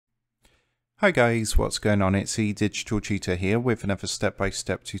Hi guys, what's going on? It's eDigitalTutor here with another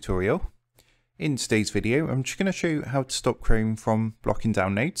step-by-step tutorial. In today's video, I'm just going to show you how to stop Chrome from blocking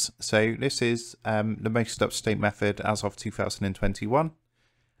downloads. So this is the most up-to-date method as of 2021.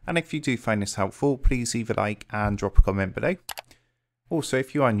 And if you do find this helpful, please leave a like and drop a comment below. Also,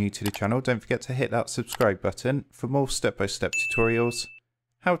 if you are new to the channel, don't forget to hit that subscribe button for more step-by-step tutorials,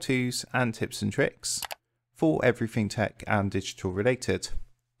 how-tos and tips and tricks for everything tech and digital related.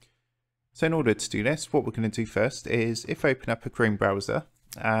 So in order to do this, what we're going to do first is if I open up a Chrome browser,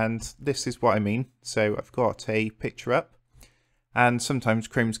 and this is what I mean. So I've got a picture up, and sometimes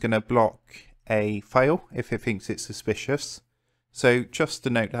Chrome's going to block a file if it thinks it's suspicious. So just to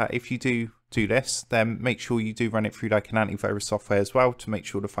note that if you do this, then make sure you do run it through like an antivirus software as well to make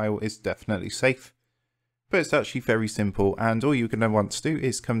sure the file is definitely safe. But it's actually very simple, and all you're going to want to do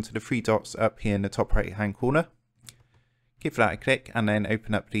is come to the three dots up here in the top right hand corner. Give that a click and then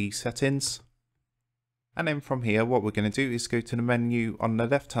open up the settings. And then from here, what we're going to do is go to the menu on the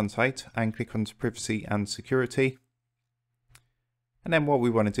left hand side and click onto privacy and security. And then what we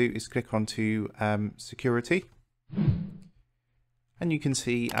want to do is click onto security. And you can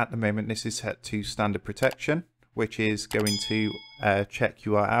see at the moment this is set to standard protection, which is going to check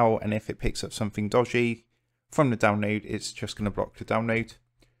URL, and if it picks up something dodgy from the download, it's just going to block the download.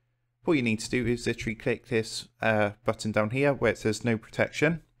 What you need to do is literally click this button down here where it says no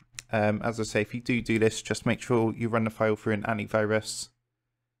protection. As I say, if you do this, just make sure you run the file through an antivirus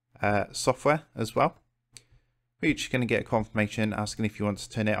software as well. We're just going to get a confirmation asking if you want to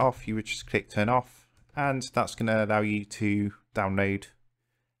turn it off. You would just click turn off, and that's going to allow you to download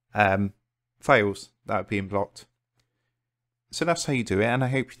files that are being blocked. So that's how you do it, and I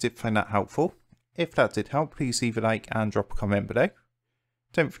hope you did find that helpful. If that did help, please leave a like and drop a comment below.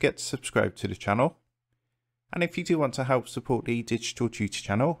 Don't forget to subscribe to the channel. And if you do want to help support the eDigitalTutor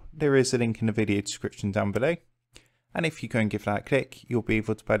channel, there is a link in the video description down below. And if you go and give that a click, you'll be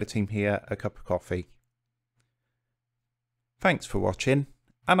able to buy the team here a cup of coffee. Thanks for watching,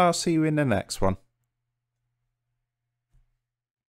 and I'll see you in the next one.